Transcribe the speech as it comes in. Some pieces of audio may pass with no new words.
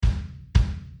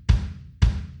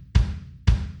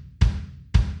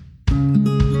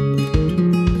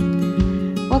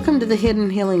Welcome to the Hidden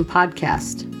Healing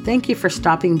Podcast. Thank you for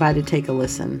stopping by to take a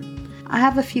listen. I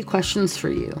have a few questions for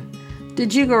you.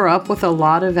 Did you grow up with a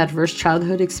lot of adverse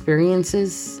childhood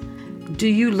experiences? Do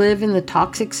you live in the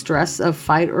toxic stress of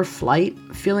fight or flight,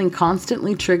 feeling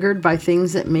constantly triggered by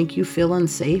things that make you feel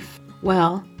unsafe?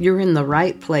 Well, you're in the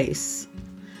right place.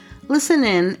 Listen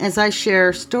in as I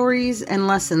share stories and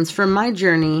lessons from my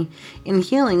journey in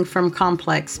healing from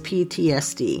complex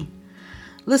PTSD.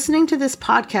 Listening to this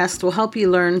podcast will help you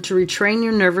learn to retrain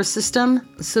your nervous system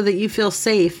so that you feel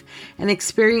safe and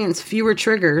experience fewer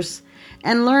triggers,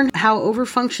 and learn how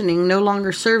overfunctioning no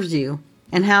longer serves you,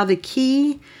 and how the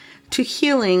key to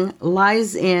healing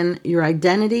lies in your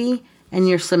identity and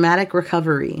your somatic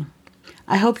recovery.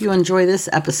 I hope you enjoy this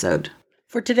episode.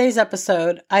 For today's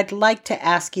episode, I'd like to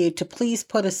ask you to please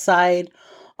put aside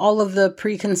all of the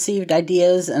preconceived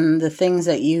ideas and the things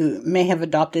that you may have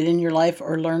adopted in your life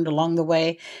or learned along the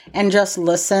way, and just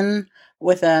listen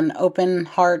with an open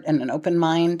heart and an open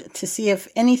mind to see if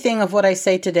anything of what I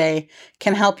say today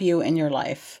can help you in your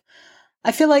life.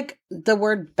 I feel like the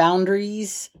word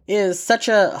boundaries is such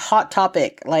a hot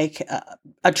topic, like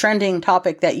a trending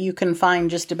topic that you can find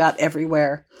just about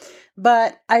everywhere.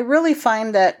 But I really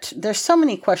find that there's so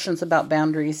many questions about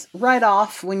boundaries. Right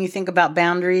off, when you think about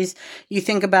boundaries, you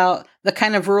think about the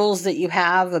kind of rules that you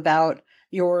have about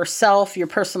yourself, your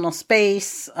personal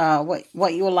space,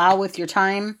 what you allow with your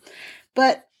time.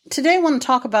 But today I want to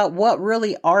talk about what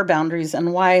really are boundaries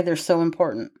and why they're so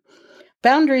important.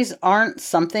 Boundaries aren't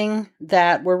something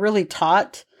that we're really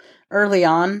taught early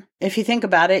on. If you think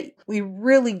about it, we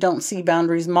really don't see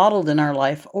boundaries modeled in our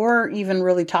life or even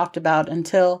really talked about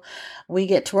until we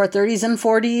get to our 30s and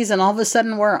 40s, and all of a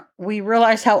sudden we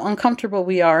realize how uncomfortable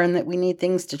we are and that we need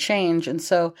things to change. And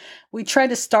so we try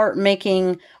to start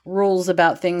making rules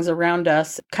about things around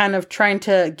us, kind of trying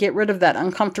to get rid of that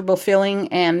uncomfortable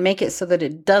feeling and make it so that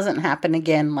it doesn't happen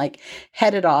again, like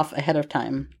head it off ahead of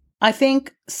time. I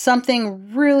think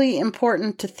something really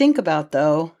important to think about,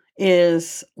 though,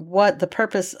 is what the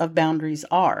purpose of boundaries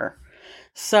are.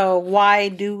 So why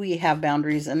do we have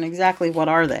boundaries, and exactly what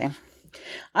are they?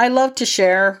 I love to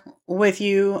share with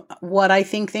you what I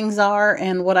think things are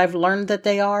and what I've learned that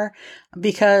they are,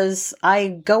 because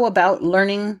I go about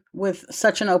learning with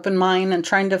such an open mind and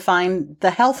trying to find the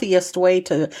healthiest way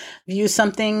to view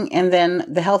something and then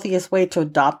the healthiest way to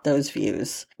adopt those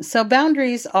views. So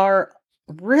boundaries are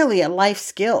really a life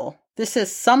skill. This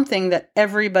is something that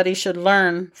everybody should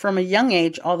learn from a young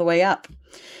age all the way up.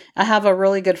 I have a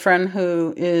really good friend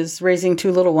who is raising 2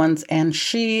 little ones, and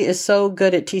she is so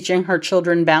good at teaching her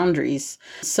children boundaries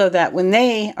so that when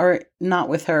they are not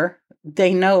with her,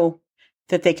 they know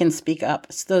that they can speak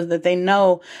up, so that they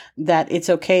know that it's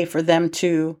okay for them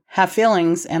to have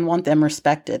feelings and want them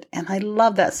respected. And I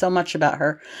love that so much about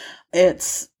her.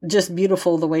 It's just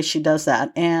beautiful the way she does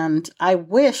that. And I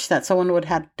wish that someone would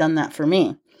have done that for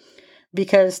me,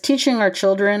 because teaching our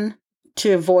children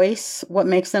to voice what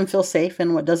makes them feel safe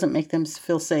and what doesn't make them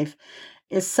feel safe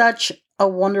is such a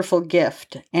wonderful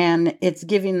gift. And it's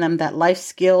giving them that life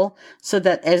skill so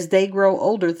that as they grow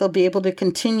older, they'll be able to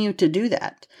continue to do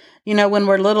that. You know, when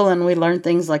we're little and we learn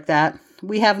things like that,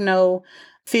 we have no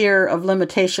fear of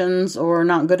limitations or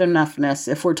not good enoughness.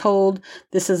 If we're told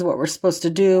this is what we're supposed to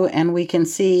do and we can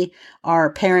see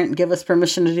our parent give us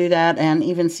permission to do that and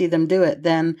even see them do it,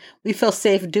 then we feel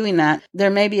safe doing that.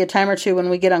 There may be a time or two when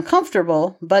we get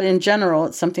uncomfortable, but in general,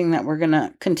 it's something that we're going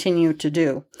to continue to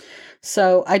do.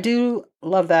 So I do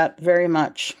love that very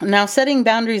much. Now, setting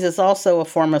boundaries is also a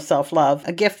form of self-love,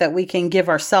 a gift that we can give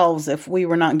ourselves if we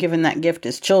were not given that gift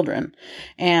as children.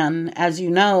 And as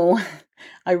you know,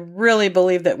 I really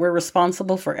believe that we're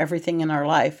responsible for everything in our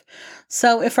life.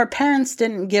 So if our parents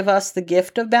didn't give us the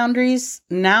gift of boundaries,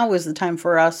 now is the time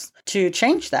for us to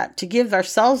change that, to give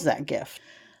ourselves that gift.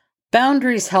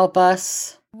 Boundaries help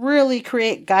us really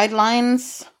create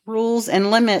guidelines, rules, and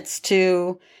limits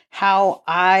to how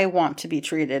I want to be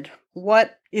treated,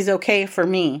 what is okay for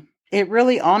me. It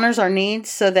really honors our needs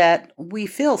so that we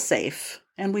feel safe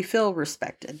and we feel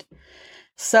respected.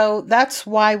 So that's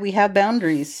why we have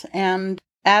boundaries. And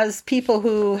as people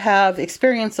who have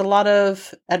experienced a lot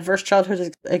of adverse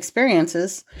childhood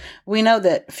experiences, we know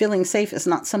that feeling safe is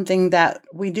not something that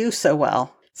we do so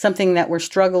well, something that we're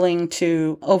struggling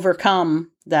to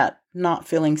overcome, that not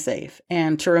feeling safe,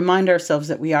 and to remind ourselves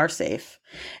that we are safe.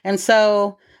 And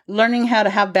so learning how to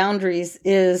have boundaries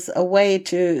is a way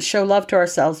to show love to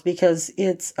ourselves, because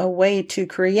it's a way to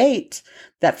create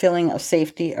that feeling of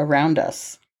safety around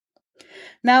us.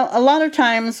 Now, a lot of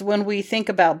times when we think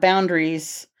about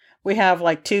boundaries, we have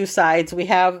like two sides. We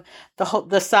have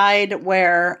the side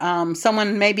where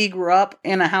someone maybe grew up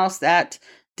in a house that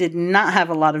did not have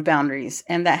a lot of boundaries,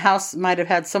 and that house might have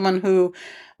had someone who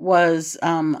was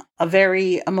a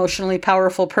very emotionally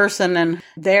powerful person, and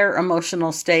their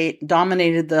emotional state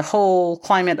dominated the whole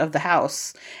climate of the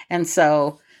house. And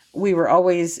so we were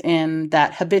always in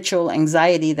that habitual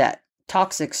anxiety, that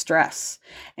toxic stress.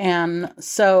 And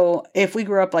so if we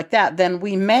grew up like that, then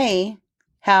we may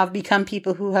have become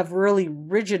people who have really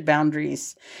rigid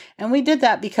boundaries. And we did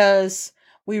that because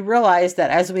we realized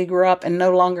that as we grew up and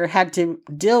no longer had to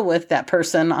deal with that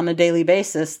person on a daily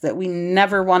basis, that we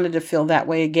never wanted to feel that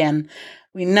way again.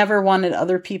 We never wanted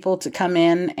other people to come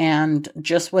in and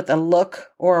just with a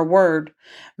look or a word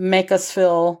make us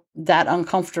feel that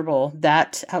uncomfortable,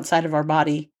 that outside of our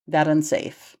body, that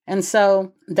unsafe. And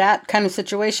so that kind of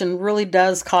situation really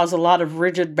does cause a lot of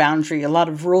rigid boundary, a lot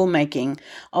of rule making,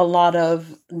 a lot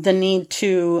of the need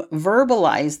to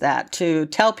verbalize that, to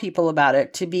tell people about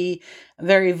it, to be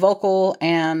very vocal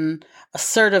and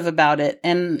assertive about it,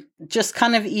 and just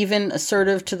kind of even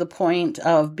assertive to the point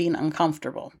of being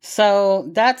uncomfortable. So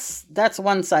that's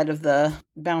one side of the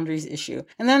boundaries issue.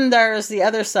 And then there's the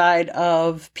other side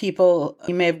of people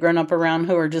you may have grown up around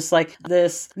who are just like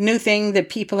this new thing that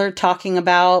people are talking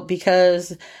about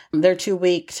because they're too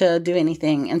weak to do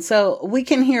anything. And so we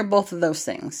can hear both of those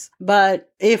things. But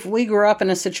if we grew up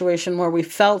in a situation where we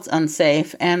felt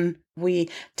unsafe and we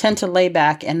tend to lay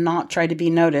back and not try to be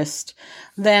noticed,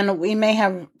 then we may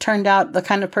have turned out the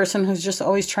kind of person who's just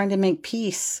always trying to make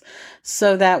peace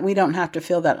so that we don't have to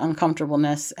feel that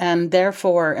uncomfortableness. And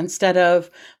therefore, instead of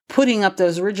putting up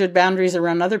those rigid boundaries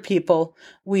around other people,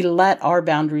 we let our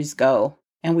boundaries go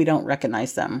and we don't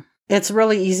recognize them. It's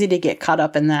really easy to get caught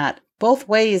up in that. Both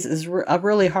ways is a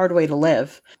really hard way to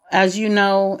live. As you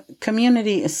know,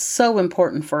 community is so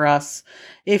important for us.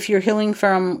 If you're healing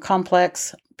from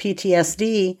complex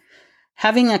PTSD,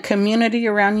 having a community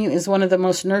around you is one of the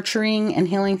most nurturing and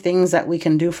healing things that we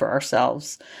can do for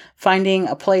ourselves. Finding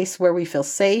a place where we feel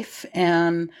safe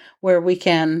and where we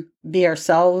can be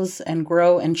ourselves and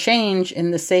grow and change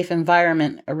in the safe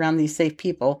environment around these safe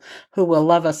people who will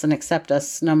love us and accept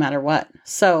us no matter what.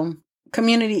 So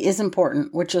community is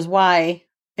important, which is why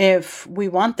if we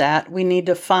want that, we need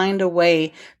to find a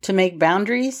way to make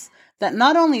boundaries that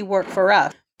not only work for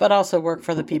us, but also work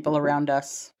for the people around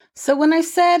us. So when I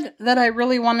said that I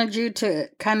really wanted you to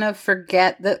kind of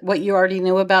forget that what you already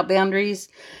knew about boundaries,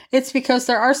 it's because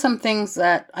there are some things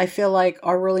that I feel like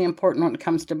are really important when it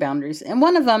comes to boundaries. And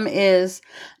one of them is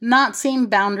not seeing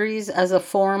boundaries as a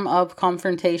form of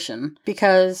confrontation,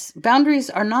 because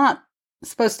boundaries are not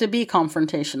supposed to be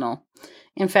confrontational.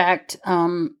 In fact,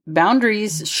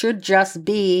 boundaries should just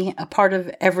be a part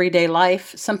of everyday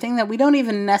life, something that we don't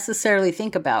even necessarily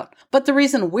think about. But the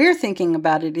reason we're thinking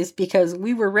about it is because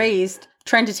we were raised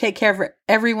trying to take care of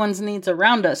everyone's needs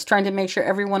around us, trying to make sure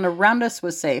everyone around us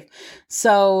was safe.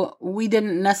 So we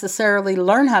didn't necessarily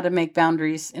learn how to make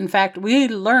boundaries. In fact, we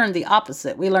learned the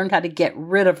opposite. We learned how to get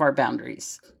rid of our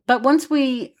boundaries. But once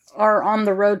we are on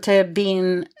the road to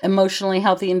being emotionally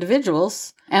healthy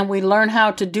individuals, and we learn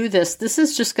how to do this, this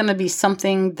is just going to be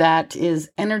something that is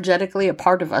energetically a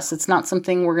part of us. It's not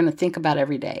something we're going to think about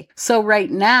every day. So right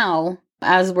now,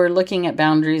 as we're looking at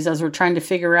boundaries, as we're trying to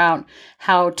figure out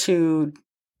how to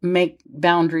make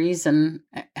boundaries and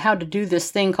how to do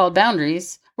this thing called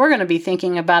boundaries, we're going to be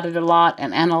thinking about it a lot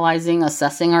and analyzing,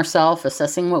 assessing ourselves,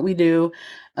 assessing what we do,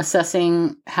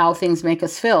 assessing how things make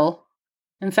us feel.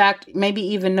 In fact, maybe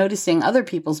even noticing other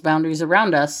people's boundaries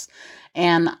around us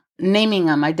and naming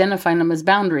them, identifying them as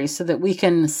boundaries so that we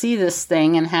can see this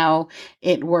thing and how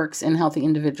it works in healthy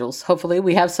individuals. Hopefully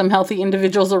we have some healthy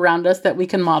individuals around us that we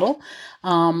can model.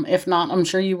 If not, I'm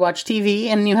sure you watch TV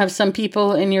and you have some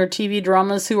people in your TV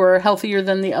dramas who are healthier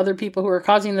than the other people who are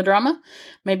causing the drama.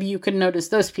 Maybe you can notice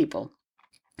those people.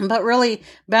 But really,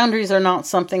 boundaries are not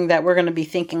something that we're going to be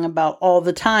thinking about all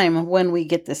the time when we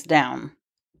get this down.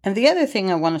 And the other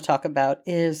thing I want to talk about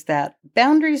is that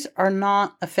boundaries are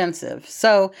not offensive.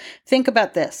 So think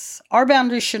about this. Our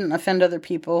boundaries shouldn't offend other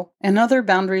people, and other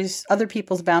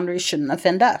people's boundaries shouldn't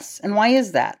offend us. And why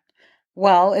is that?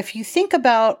 Well, if you think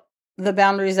about the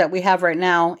boundaries that we have right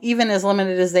now, even as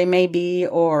limited as they may be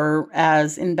or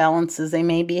as imbalanced as they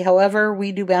may be, however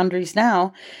we do boundaries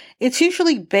now, it's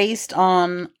usually based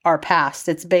on our past.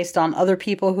 It's based on other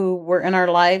people who were in our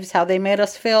lives, how they made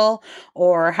us feel,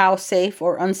 or how safe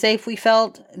or unsafe we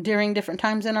felt during different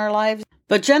times in our lives.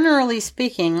 But generally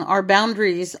speaking, our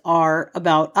boundaries are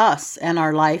about us and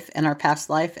our life and our past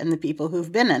life and the people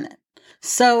who've been in it.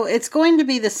 So it's going to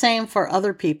be the same for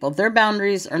other people. Their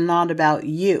boundaries are not about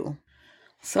you.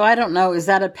 So I don't know, is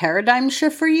that a paradigm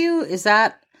shift for you? Is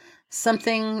that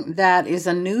something that is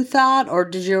a new thought, or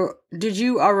did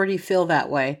you already feel that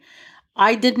way?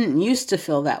 I didn't used to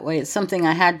feel that way. It's something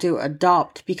I had to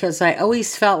adopt because I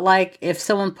always felt like if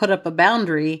someone put up a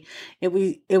boundary, it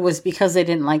was because they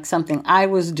didn't like something I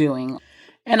was doing.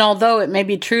 And although it may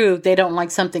be true they don't like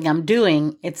something I'm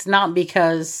doing, it's not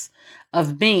because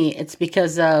of me. It's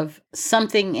because of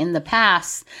something in the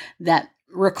past that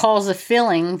recalls a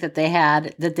feeling that they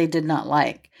had that they did not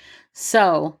like.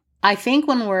 So I think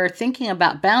when we're thinking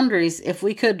about boundaries, if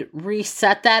we could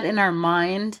reset that in our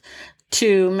mind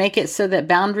to make it so that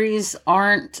boundaries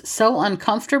aren't so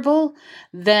uncomfortable,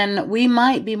 then we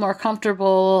might be more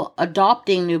comfortable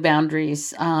adopting new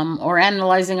boundaries, or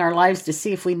analyzing our lives to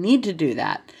see if we need to do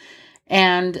that.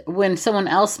 And when someone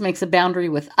else makes a boundary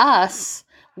with us,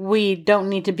 we don't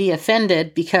need to be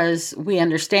offended because we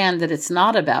understand that it's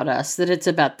not about us, that it's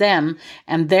about them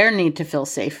and their need to feel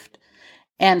safe.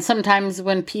 And sometimes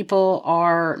when people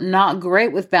are not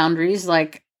great with boundaries,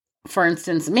 like for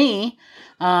instance, me,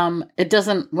 it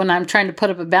doesn't, when I'm trying to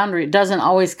put up a boundary, it doesn't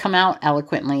always come out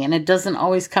eloquently, and it doesn't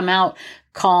always come out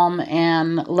calm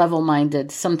and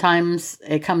level-minded. Sometimes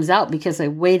it comes out because I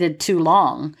waited too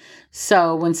long.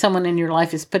 So when someone in your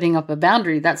life is putting up a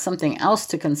boundary, that's something else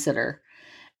to consider.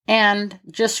 And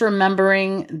just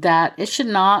remembering that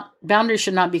boundaries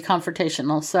should not be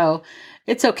confrontational. So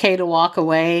it's okay to walk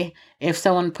away if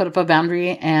someone put up a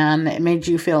boundary and it made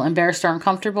you feel embarrassed or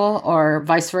uncomfortable, or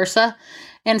vice versa,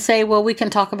 and say, well, we can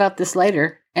talk about this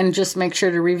later, and just make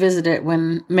sure to revisit it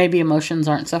when maybe emotions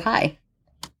aren't so high.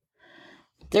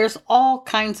 There's all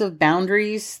kinds of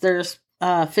boundaries. There's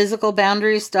physical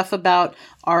boundaries, stuff about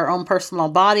our own personal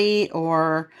body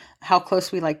or how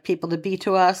close we like people to be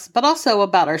to us, but also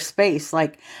about our space.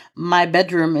 Like my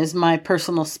bedroom is my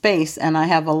personal space, and I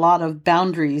have a lot of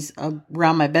boundaries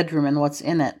around my bedroom and what's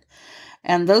in it.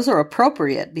 And those are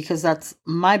appropriate because that's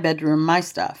my bedroom, my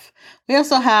stuff. We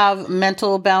also have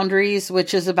mental boundaries,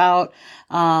 which is about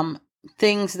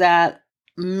things that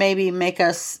maybe make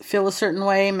us feel a certain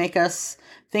way, make us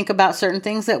think about certain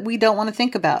things that we don't want to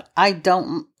think about.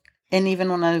 And even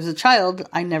when I was a child,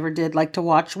 I never did like to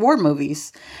watch war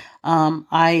movies.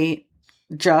 My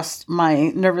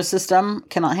nervous system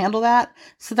cannot handle that.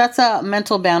 So that's a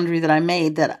mental boundary that I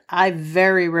made that I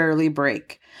very rarely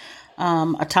break.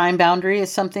 A time boundary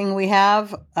is something we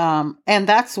have. And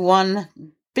that's one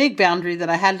big boundary that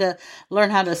I had to learn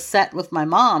how to set with my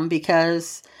mom,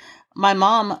 because my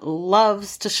mom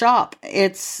loves to shop.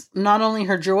 It's not only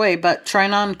her joy, but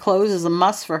trying on clothes is a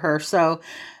must for her. So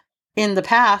in the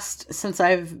past, since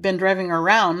I've been driving her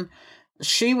around,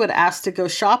 she would ask to go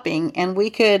shopping, and we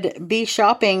could be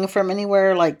shopping from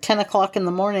anywhere like 10 o'clock in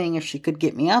the morning if she could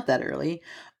get me out that early,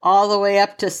 all the way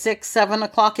up to 6, 7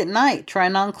 o'clock at night,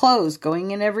 trying on clothes,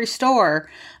 going in every store,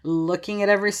 looking at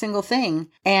every single thing.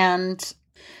 And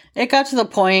it got to the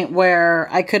point where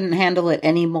I couldn't handle it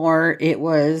anymore. It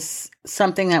was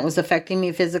something that was affecting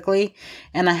me physically,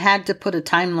 and I had to put a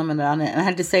time limit on it. And I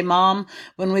had to say, Mom,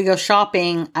 when we go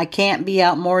shopping, I can't be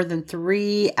out more than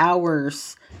 3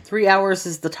 hours. 3 hours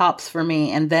is the tops for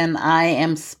me, and then I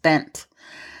am spent.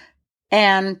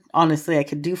 And honestly, I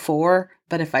could do 4,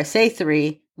 but if I say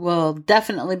 3, we'll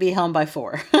definitely be home by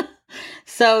 4.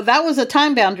 So that was a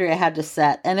time boundary I had to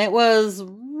set, and it was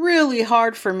really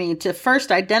hard for me to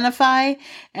first identify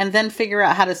and then figure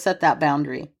out how to set that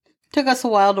boundary. Took us a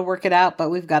while to work it out,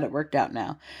 but we've got it worked out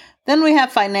now. Then we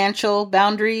have financial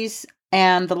boundaries,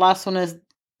 and the last one is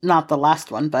not the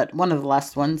last one, but one of the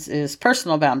last ones is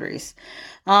personal boundaries.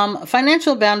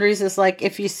 Financial boundaries is like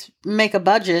if you make a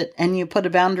budget and you put a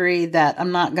boundary that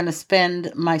I'm not going to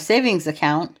spend my savings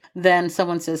account, then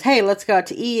someone says, hey, let's go out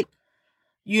to eat.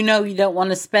 You know you don't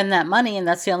want to spend that money, and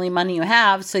that's the only money you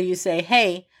have. So you say,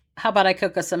 hey, how about I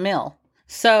cook us a meal?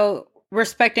 So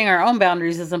respecting our own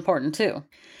boundaries is important too.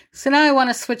 So now I want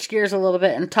to switch gears a little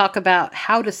bit and talk about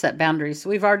how to set boundaries.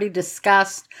 We've already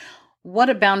discussed what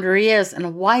a boundary is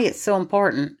and why it's so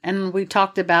important. And we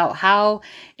talked about how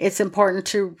it's important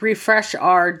to refresh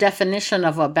our definition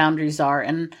of what boundaries are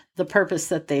and the purpose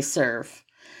that they serve.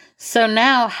 So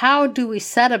now, how do we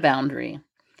set a boundary?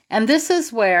 And this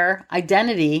is where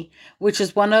identity, which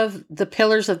is one of the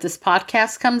pillars of this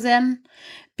podcast, comes in.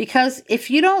 Because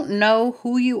if you don't know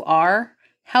who you are,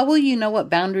 how will you know what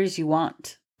boundaries you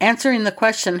want? Answering the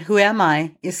question, who am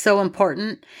I, is so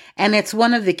important, and it's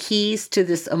one of the keys to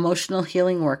this emotional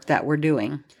healing work that we're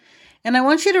doing. And I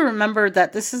want you to remember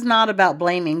that this is not about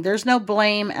blaming. There's no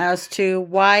blame as to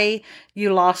why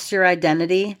you lost your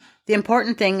identity. The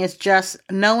important thing is just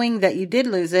knowing that you did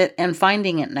lose it and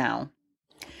finding it now.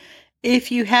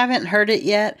 If you haven't heard it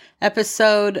yet,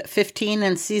 episode 15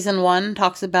 in season 1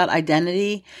 talks about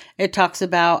identity. It talks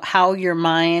about how your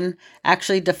mind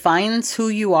actually defines who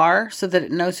you are so that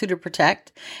it knows who to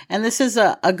protect. And this is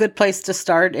a good place to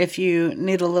start if you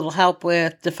need a little help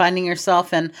with defining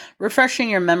yourself and refreshing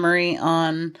your memory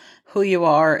on who you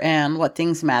are and what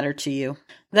things matter to you.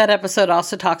 That episode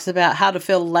also talks about how to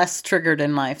feel less triggered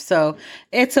in life. So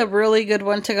it's a really good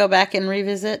one to go back and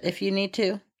revisit if you need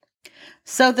to.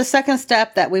 So the second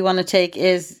step that we want to take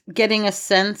is getting a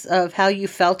sense of how you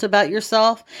felt about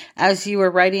yourself as you were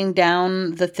writing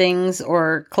down the things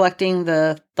or collecting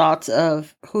the thoughts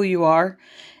of who you are.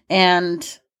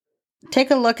 And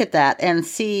take a look at that and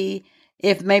see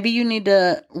if maybe you need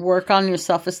to work on your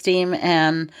self-esteem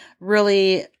and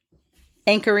really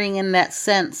anchoring in that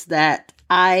sense that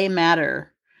I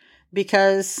matter.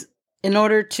 Because in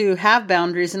order to have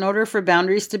boundaries, in order for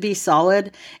boundaries to be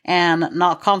solid and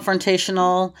not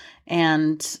confrontational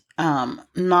and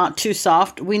not too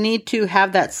soft, we need to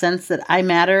have that sense that I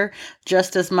matter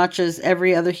just as much as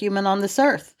every other human on this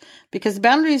earth. Because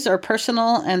boundaries are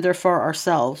personal and they're for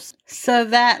ourselves. So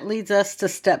that leads us to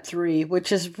step 3,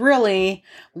 which is really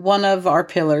one of our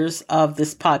pillars of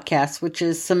this podcast, which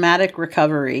is somatic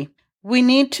recovery. We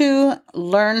need to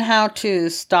learn how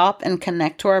to stop and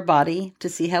connect to our body to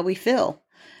see how we feel.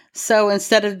 So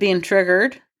instead of being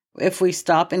triggered, if we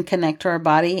stop and connect to our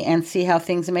body and see how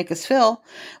things make us feel,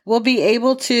 we'll be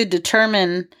able to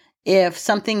determine if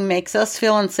something makes us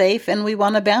feel unsafe and we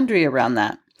want a boundary around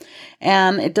that.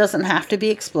 And it doesn't have to be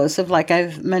explosive, like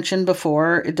I've mentioned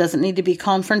before. It doesn't need to be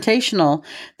confrontational.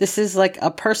 This is like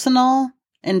a personal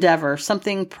endeavor,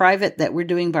 something private that we're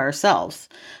doing by ourselves.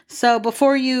 So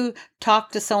before you talk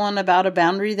to someone about a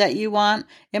boundary that you want,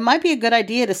 it might be a good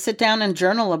idea to sit down and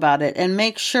journal about it and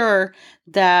make sure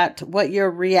that what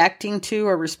you're reacting to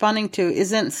or responding to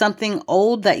isn't something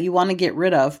old that you want to get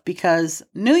rid of, because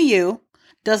new you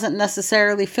doesn't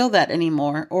necessarily feel that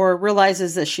anymore or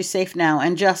realizes that she's safe now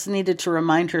and just needed to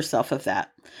remind herself of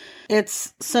that.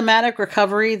 It's somatic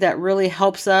recovery that really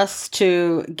helps us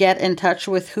to get in touch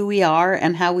with who we are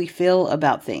and how we feel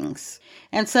about things.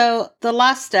 And so the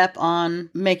last step on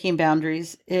making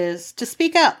boundaries is to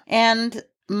speak up. And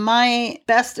my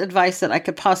best advice that I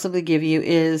could possibly give you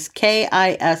is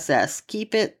KISS.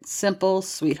 Keep it simple,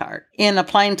 sweetheart. In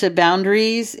applying to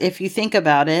boundaries, if you think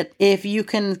about it, if you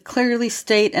can clearly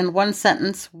state in one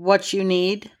sentence what you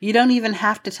need, you don't even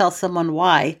have to tell someone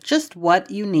why, just what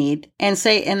you need, and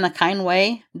say it in a kind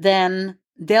way, then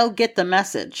they'll get the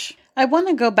message. I want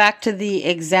to go back to the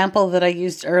example that I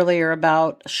used earlier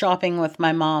about shopping with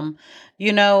my mom.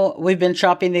 You know, we've been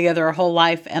shopping together our whole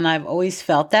life, and I've always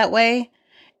felt that way.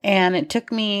 And it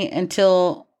took me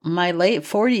until my late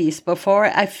 40s before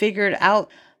I figured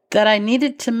out that I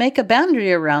needed to make a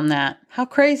boundary around that. How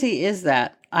crazy is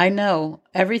that? I know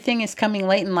everything is coming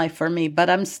late in life for me, but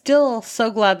I'm still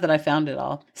so glad that I found it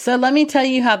all. So let me tell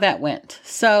you how that went.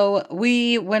 So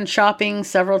we went shopping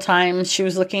several times. She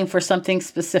was looking for something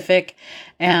specific,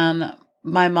 and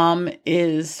my mom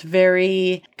is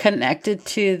very connected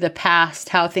to the past,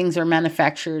 how things are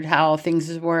manufactured, how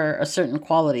things were a certain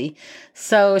quality.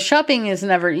 So shopping is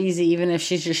never easy, even if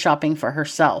she's just shopping for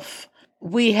herself.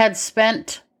 We had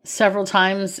spent several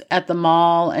times at the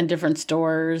mall and different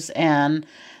stores, and,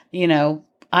 you know,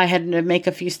 I had to make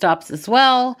a few stops as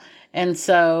well. And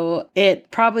so it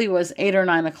probably was 8 or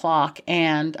 9 o'clock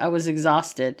and I was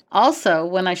exhausted. Also,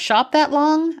 when I shop that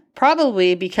long,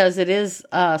 probably because it is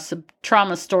some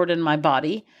trauma stored in my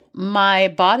body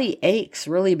aches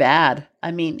really bad.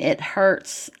 I mean, it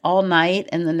hurts all night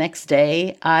and the next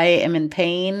day I am in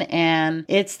pain, and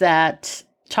it's that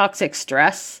toxic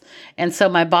stress. And so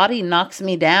my body knocks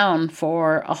me down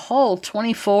for a whole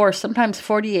 24, sometimes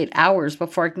 48 hours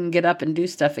before I can get up and do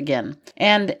stuff again.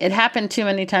 And it happened too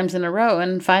many times in a row.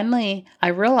 And finally, I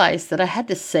realized that I had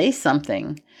to say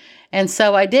something. And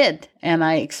so I did. And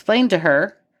I explained to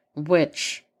her,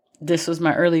 which this was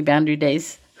my early boundary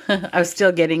days. I was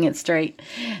still getting it straight,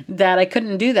 that I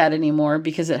couldn't do that anymore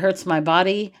because it hurts my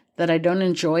body, that I don't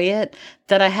enjoy it,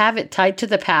 that I have it tied to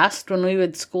the past. When we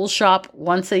would school shop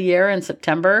once a year in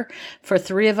September for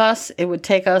 3 of us, it would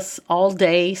take us all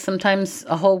day, sometimes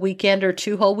a whole weekend or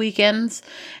 2 whole weekends.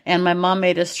 And my mom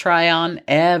made us try on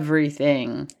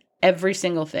everything, every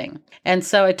single thing. And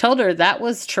so I told her that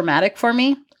was traumatic for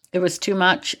me. It was too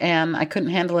much and I couldn't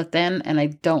handle it then, and I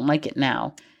don't like it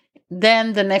now.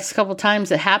 Then the next couple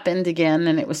times it happened again,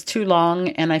 and it was too long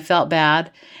and I felt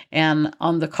bad. And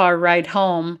on the car ride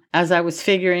home, as I was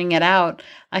figuring it out,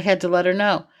 I had to let her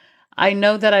know, I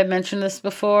know that I mentioned this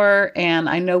before, and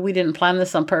I know we didn't plan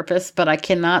this on purpose, but I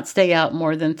cannot stay out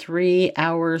more than 3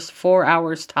 hours, 4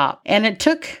 hours top. And it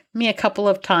took me a couple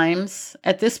of times.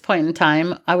 At this point in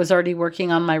time, I was already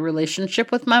working on my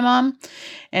relationship with my mom.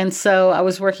 And so I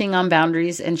was working on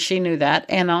boundaries, and she knew that.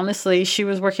 And honestly, she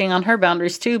was working on her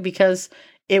boundaries too, because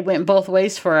it went both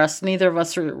ways for us. Neither of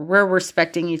us were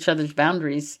respecting each other's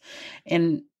boundaries.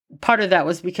 And part of that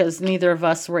was because neither of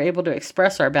us were able to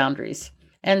express our boundaries.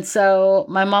 And so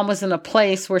my mom was in a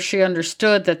place where she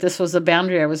understood that this was a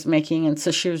boundary I was making, and so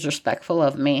she was respectful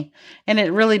of me. And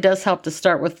it really does help to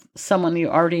start with someone you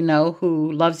already know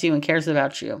who loves you and cares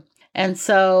about you. And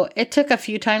so it took a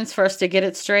few times for us to get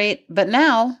it straight, but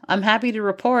now I'm happy to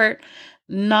report,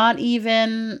 not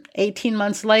even 18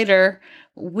 months later,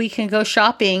 we can go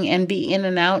shopping and be in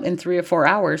and out in 3 or 4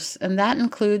 hours. And that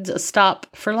includes a stop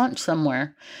for lunch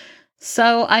somewhere.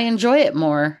 So I enjoy it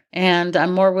more, and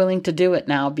I'm more willing to do it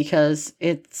now because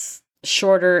it's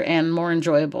shorter and more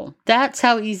enjoyable. That's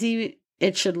how easy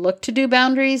it should look to do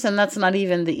boundaries, and that's not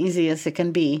even the easiest it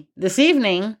can be. This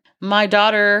evening, my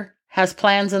daughter has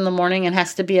plans in the morning and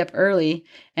has to be up early,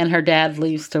 and her dad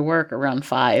leaves to work around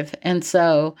 5. And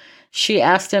so she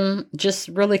asked him just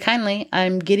really kindly,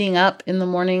 I'm getting up in the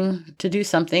morning to do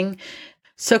something,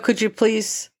 so could you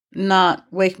please not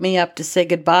wake me up to say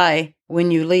goodbye when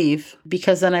you leave,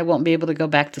 because then I won't be able to go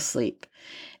back to sleep.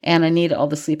 And I need all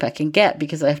the sleep I can get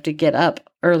because I have to get up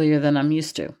earlier than I'm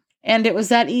used to. And it was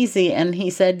that easy. And he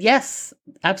said, yes,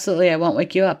 absolutely. I won't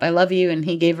wake you up. I love you. And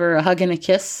he gave her a hug and a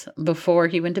kiss before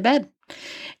he went to bed.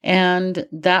 And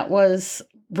that was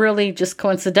really just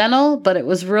coincidental, but it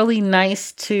was really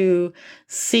nice to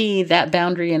see that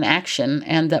boundary in action,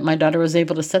 and that my daughter was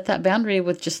able to set that boundary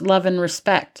with just love and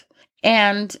respect.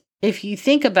 And if you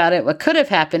think about it, what could have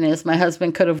happened is my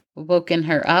husband could have woken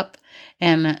her up,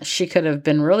 and she could have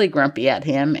been really grumpy at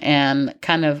him and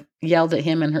kind of yelled at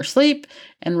him in her sleep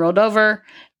and rolled over.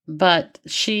 But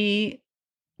she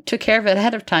took care of it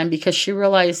ahead of time because she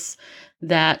realized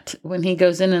that when he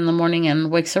goes in the morning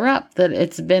and wakes her up, that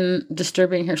it's been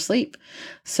disturbing her sleep.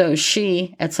 So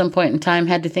she, at some point in time,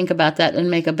 had to think about that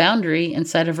and make a boundary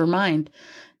inside of her mind.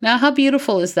 Now, how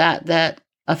beautiful is that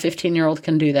a 15-year-old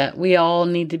can do that? We all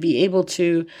need to be able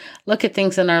to look at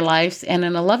things in our lives and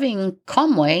in a loving,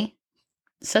 calm way,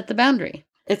 set the boundary.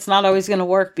 It's not always going to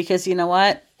work because you know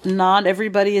what? Not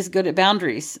everybody is good at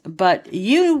boundaries, but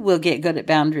you will get good at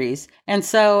boundaries. And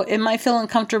so it might feel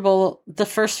uncomfortable the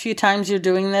first few times you're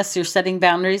doing this, you're setting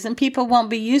boundaries, and people won't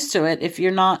be used to it if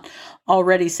you're not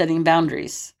already setting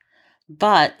boundaries.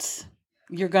 But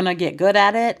you're going to get good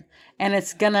at it, and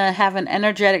it's going to have an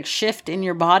energetic shift in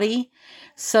your body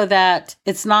so that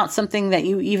it's not something that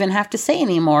you even have to say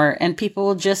anymore, and people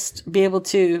will just be able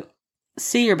to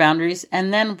see your boundaries.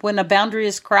 And then when a boundary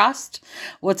is crossed,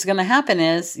 what's going to happen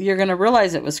is you're going to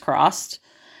realize it was crossed,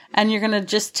 and you're going to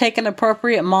just take an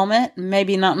appropriate moment,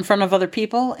 maybe not in front of other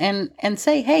people, and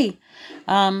say, hey,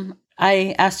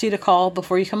 I asked you to call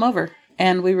before you come over.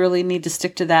 And we really need to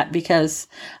stick to that because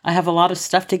I have a lot of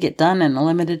stuff to get done in a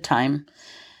limited time.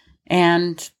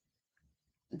 And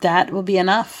that will be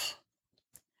enough.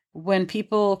 When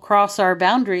people cross our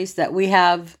boundaries that we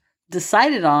have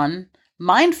decided on,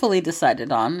 mindfully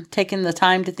decided on, taking the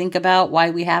time to think about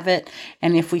why we have it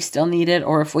and if we still need it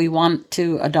or if we want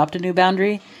to adopt a new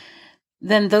boundary,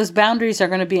 then those boundaries are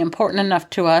going to be important enough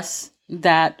to us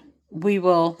that we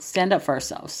will stand up for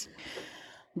ourselves.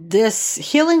 This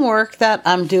healing work that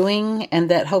I'm doing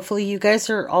and that hopefully you guys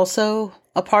are also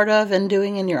a part of and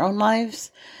doing in your own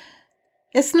lives,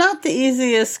 it's not the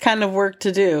easiest kind of work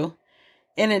to do.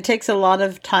 And it takes a lot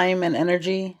of time and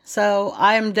energy. So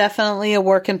I'm definitely a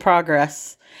work in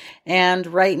progress. And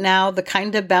right now, the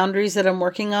kind of boundaries that I'm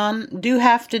working on do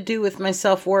have to do with my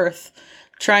self-worth.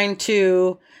 Trying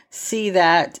to see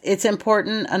that it's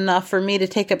important enough for me to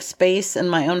take up space in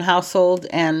my own household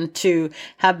and to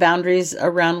have boundaries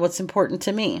around what's important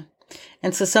to me.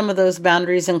 And so some of those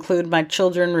boundaries include my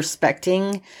children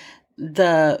respecting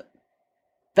the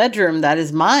bedroom that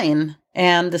is mine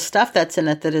and the stuff that's in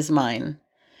it that is mine.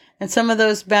 And some of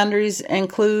those boundaries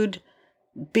include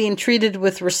being treated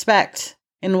with respect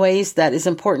in ways that is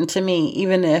important to me,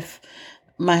 even if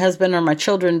my husband or my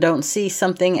children don't see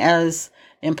something as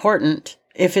important.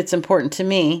 If it's important to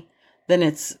me, then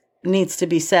it needs to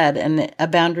be said, and a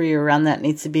boundary around that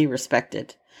needs to be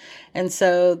respected. And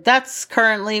so that's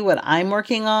currently what I'm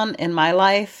working on in my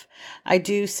life. I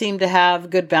do seem to have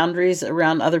good boundaries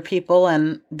around other people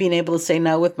and being able to say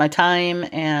no with my time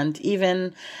and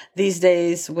even these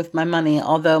days with my money,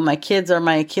 although my kids are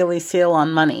my Achilles heel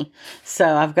on money.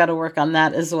 So I've got to work on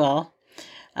that as well.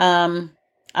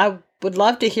 I would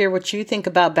love to hear what you think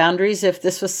about boundaries. If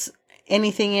this was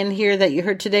anything in here that you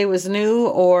heard today was new,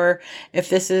 or if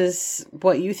this is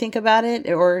what you think about it,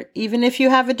 or even if you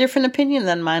have a different opinion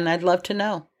than mine, I'd love to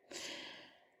know.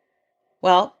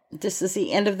 Well, this is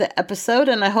the end of the episode,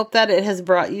 and I hope that it has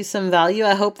brought you some value.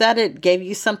 I hope that it gave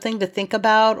you something to think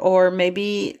about, or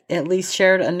maybe at least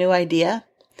shared a new idea,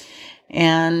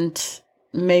 and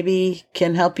maybe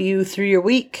can help you through your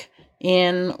week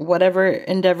in whatever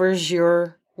endeavors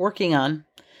you're working on.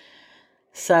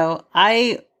 So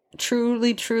I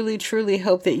truly, truly, truly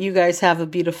hope that you guys have a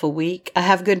beautiful week. I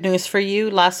have good news for you.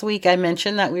 Last week I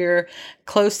mentioned that we were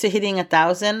close to hitting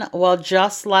 1,000. Well,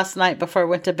 just last night before I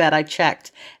went to bed, I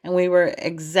checked and we were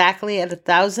exactly at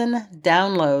 1,000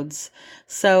 downloads.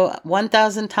 So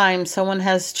 1,000 times someone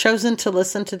has chosen to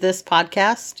listen to this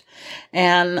podcast.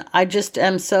 And I just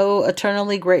am so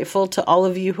eternally grateful to all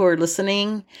of you who are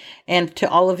listening and to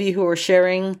all of you who are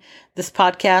sharing this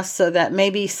podcast so that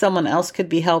maybe someone else could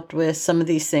be helped with some of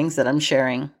these things that I'm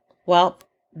sharing. Well,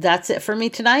 that's it for me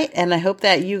tonight. And I hope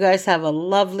that you guys have a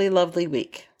lovely, lovely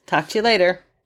week. Talk to you later.